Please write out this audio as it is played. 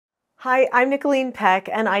Hi, I'm Nicholeen Peck,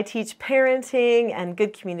 and I teach parenting and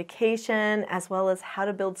good communication, as well as how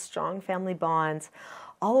to build strong family bonds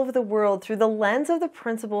all over the world through the lens of the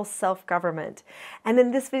principle self-government. And in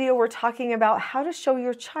this video, we're talking about how to show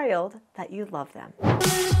your child that you love them.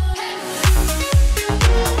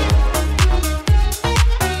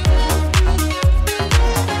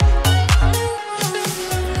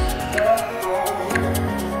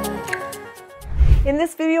 In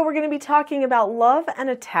this video, we're going to be talking about love and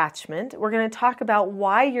attachment. We're going to talk about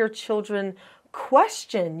why your children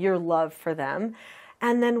question your love for them,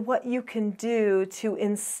 and then what you can do to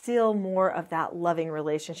instill more of that loving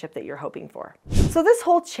relationship that you're hoping for. So this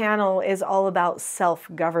whole channel is all about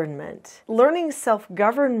self-government. Learning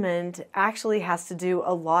self-government actually has to do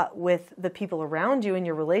a lot with the people around you and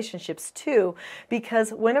your relationships too,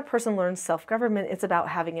 because when a person learns self-government, it's about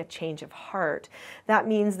having a change of heart. That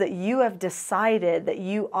means that you have decided that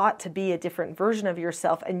you ought to be a different version of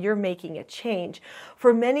yourself and you're making a change.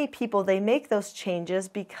 For many people, they make those changes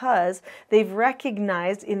because they've recognized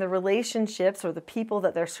in the relationships or the people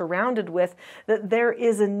that they're surrounded with that there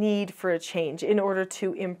is a need for a change in order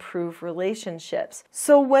to improve relationships.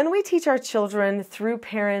 So when we teach our children through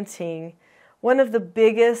parenting, one of the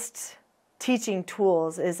biggest teaching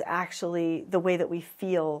tools is actually the way that we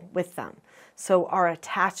feel with them. So our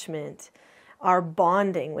attachment, our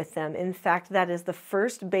bonding with them. In fact, that is the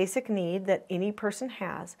first basic need that any person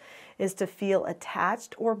has, is to feel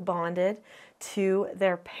attached or bonded to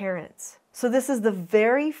their parents. So this is the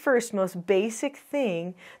very first, most basic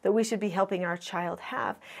thing that we should be helping our child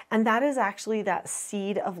have. And that is actually that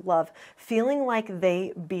seed of love, feeling like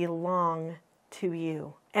they belong to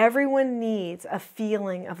you. Everyone needs a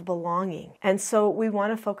feeling of belonging. And so we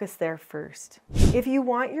want to focus there first. If you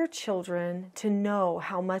want your children to know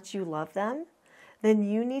how much you love them, then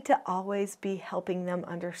you need to always be helping them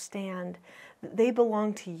understand that they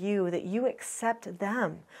belong to you, that you accept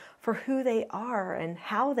them for who they are and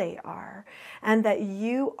how they are, and that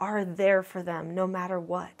you are there for them no matter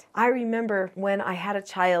what. I remember when I had a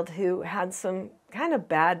child who had some kind of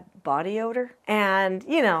bad body odor. And,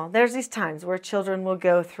 you know, there's these times where children will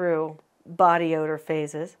go through body odor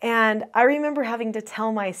phases. And I remember having to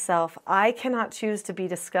tell myself, I cannot choose to be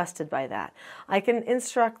disgusted by that. I can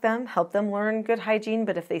instruct them, help them learn good hygiene,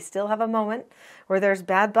 but if they still have a moment where there's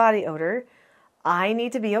bad body odor, I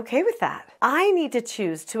need to be okay with that. I need to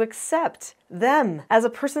choose to accept them as a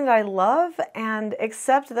person that I love and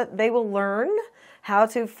accept that they will learn how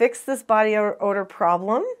to fix this body odor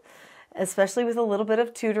problem, especially with a little bit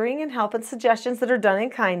of tutoring and help and suggestions that are done in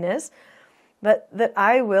kindness, but that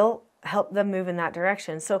I will help them move in that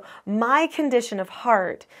direction. So my condition of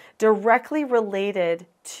heart directly related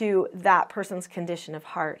to that person's condition of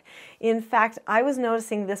heart. In fact, I was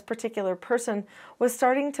noticing this particular person was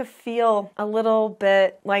starting to feel a little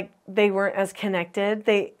bit like they weren't as connected.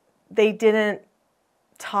 They didn't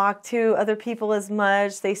talk to other people as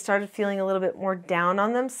much. They started feeling a little bit more down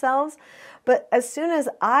on themselves. But as soon as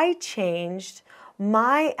I changed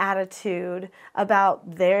my attitude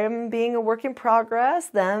about them being a work in progress,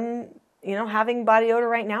 them, having body odor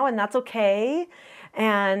right now, and that's okay,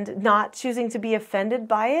 and not choosing to be offended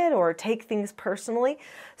by it or take things personally,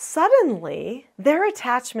 suddenly their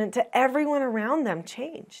attachment to everyone around them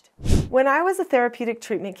changed. When I was a therapeutic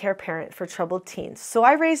treatment care parent for troubled teens, so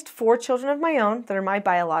I raised 4 children of my own that are my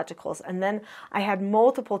biologicals, and then I had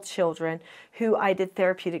multiple children who I did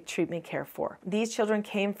therapeutic treatment care for. These children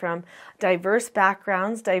came from diverse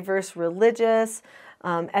backgrounds, diverse religious,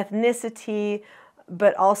 ethnicity,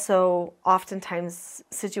 but also oftentimes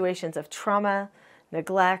situations of trauma,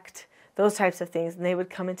 neglect, those types of things, and they would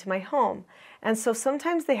come into my home. And so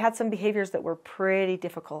sometimes they had some behaviors that were pretty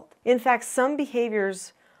difficult. In fact, some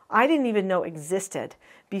behaviors I didn't even know existed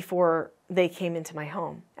before they came into my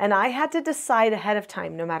home. And I had to decide ahead of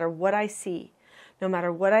time, no matter what I see, no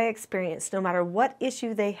matter what I experience, no matter what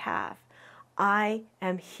issue they have, I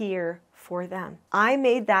am here for them. I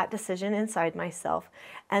made that decision inside myself.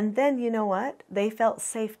 And then, you know what? They felt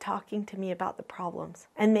safe talking to me about the problems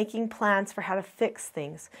and making plans for how to fix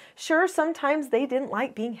things. Sure, sometimes they didn't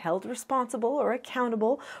like being held responsible or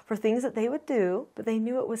accountable for things that they would do, but they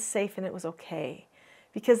knew it was safe and it was okay,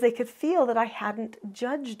 because they could feel that I hadn't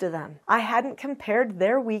judged them. I hadn't compared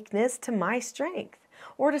their weakness to my strength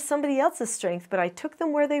or to somebody else's strength, but I took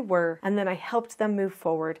them where they were and then I helped them move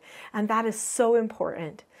forward. And that is so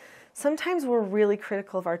important. Sometimes we're really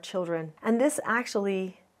critical of our children, and this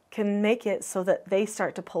actually can make it so that they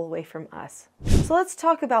start to pull away from us. So let's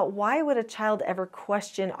talk about, why would a child ever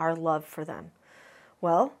question our love for them?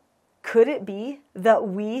 Well, could it be that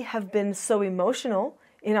we have been so emotional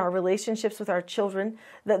in our relationships with our children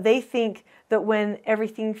that they think that when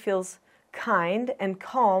everything feels kind and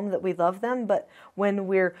calm that we love them, but when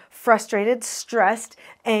we're frustrated, stressed,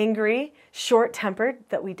 angry, short-tempered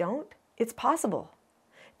that we don't? It's possible.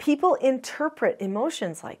 People interpret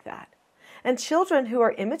emotions like that. And children who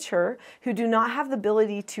are immature, who do not have the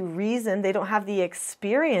ability to reason, they don't have the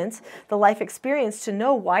experience, the life experience to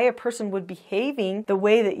know why a person would be behaving the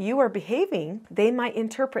way that you are behaving, they might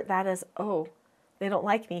interpret that as, oh, they don't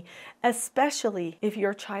like me, especially if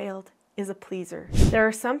your child is a pleaser. There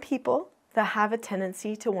are some people that have a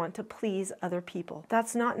tendency to want to please other people.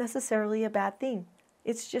 That's not necessarily a bad thing.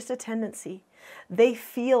 It's just a tendency. They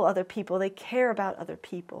feel other people. They care about other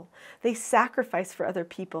people. They sacrifice for other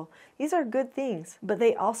people. These are good things, but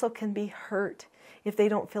they also can be hurt if they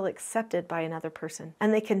don't feel accepted by another person.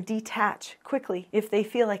 And they can detach quickly if they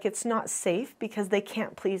feel like it's not safe because they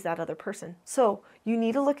can't please that other person. So you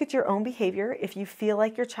need to look at your own behavior. If you feel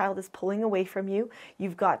like your child is pulling away from you,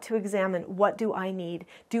 you've got to examine, what do I need?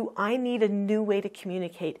 Do I need a new way to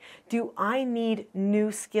communicate? Do I need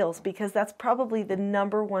new skills? Because that's probably the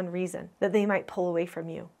number one reason that they might pull away from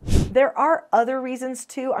you. There are other reasons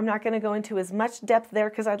too. I'm not going to go into as much depth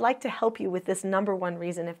there because I'd like to help you with this number one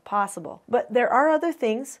reason if possible. But there are other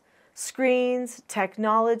things, screens,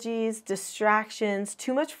 technologies, distractions,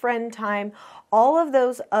 too much friend time, all of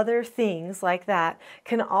those other things like that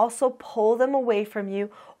can also pull them away from you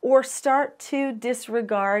or start to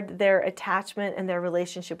disregard their attachment and their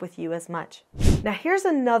relationship with you as much. Now here's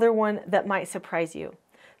another one that might surprise you.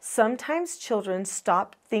 Sometimes children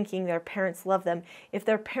stop thinking their parents love them if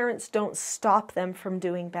their parents don't stop them from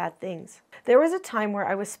doing bad things. There was a time where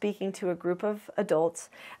I was speaking to a group of adults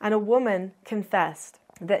and a woman confessed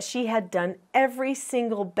that she had done every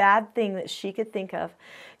single bad thing that she could think of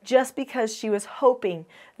just because she was hoping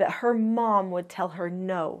that her mom would tell her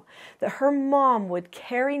no, that her mom would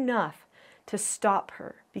care enough to stop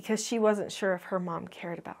her because she wasn't sure if her mom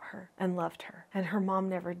cared about her and loved her, and her mom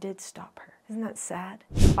never did stop her. Isn't that sad?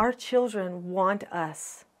 Our children want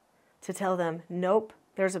us to tell them, nope,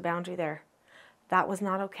 there's a boundary there. That was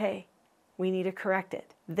not okay. We need to correct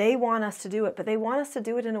it. They want us to do it, but they want us to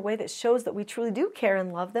do it in a way that shows that we truly do care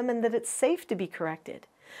and love them and that it's safe to be corrected.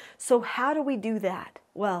 So how do we do that?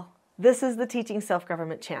 Well, this is the Teaching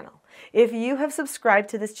Self-Government channel. If you have subscribed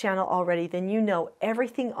to this channel already, then you know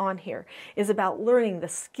everything on here is about learning the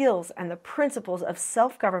skills and the principles of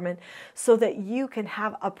self-government so that you can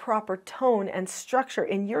have a proper tone and structure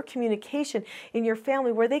in your communication in your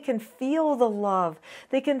family where they can feel the love,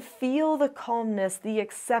 they can feel the calmness, the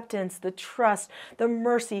acceptance, the trust, the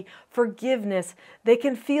mercy, forgiveness. They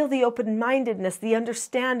can feel the open-mindedness, the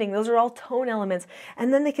understanding. Those are all tone elements.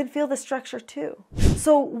 And then they can feel the structure too.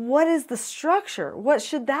 So what is the structure? What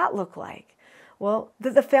should that look like? Well,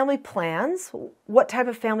 the family plans what type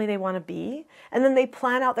of family they want to be, and then they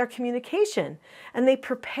plan out their communication, and they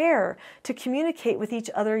prepare to communicate with each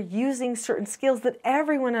other using certain skills that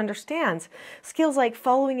everyone understands. Skills like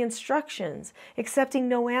following instructions, accepting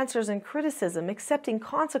no answers and criticism, accepting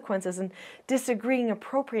consequences and disagreeing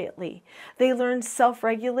appropriately. They learn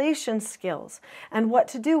self-regulation skills and what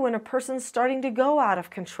to do when a person's starting to go out of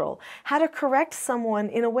control, how to correct someone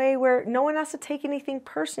in a way where no one has to take anything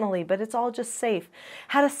personally, but it's all just safe.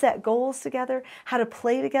 How to set goals together, how to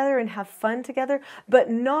play together and have fun together, but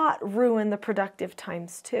not ruin the productive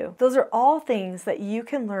times too. Those are all things that you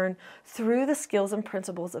can learn through the skills and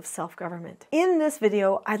principles of self-government. In this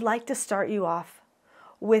video, I'd like to start you off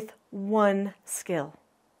with one skill.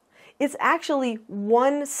 It's actually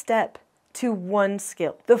one step to one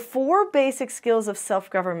skill. The 4 basic skills of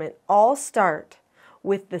self-government all start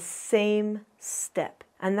with the same step,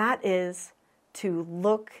 and that is to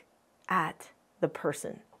look at the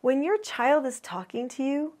person. When your child is talking to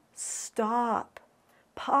you, stop,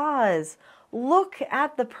 pause, look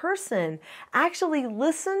at the person. Actually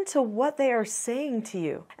listen to what they are saying to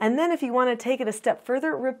you. And then if you want to take it a step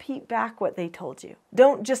further, repeat back what they told you.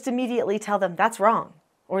 Don't just immediately tell them that's wrong,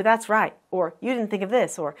 or that's right, or you didn't think of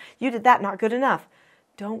this, or you did that not good enough.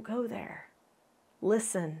 Don't go there.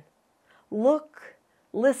 Listen, look,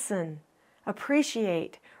 listen,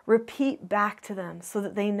 appreciate, repeat back to them so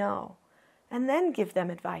that they know. And then give them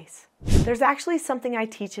advice. There's actually something I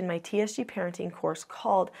teach in my TSG parenting course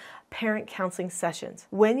called parent counseling sessions.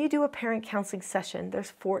 When you do a parent counseling session,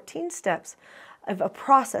 there's 14 steps of a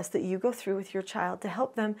process that you go through with your child to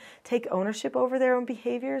help them take ownership over their own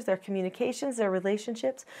behaviors, their communications, their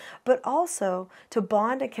relationships, but also to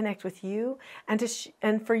bond and connect with you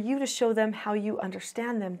and for you to show them how you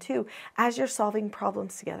understand them too as you're solving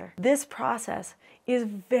problems together. This process is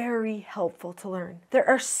very helpful to learn. There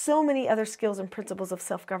are so many other skills and principles of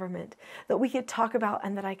self-government that we could talk about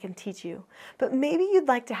and that I can teach you, but maybe you'd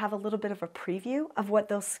like to have a little bit of a preview of what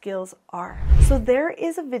those skills are. So there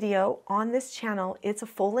is a video on this channel. It's a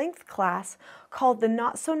full-length class called The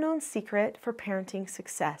Not So Known Secret for Parenting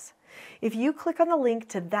Success. If you click on the link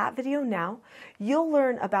to that video now, you'll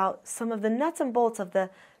learn about some of the nuts and bolts of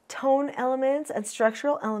the tone elements and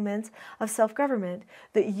structural elements of self-government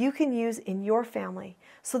that you can use in your family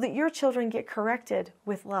so that your children get corrected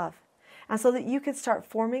with love and so that you can start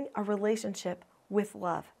forming a relationship with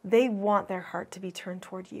love. They want their heart to be turned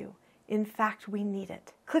toward you. In fact, we need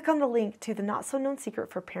it. Click on the link to The Not So Known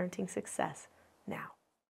Secret for Parenting Success now.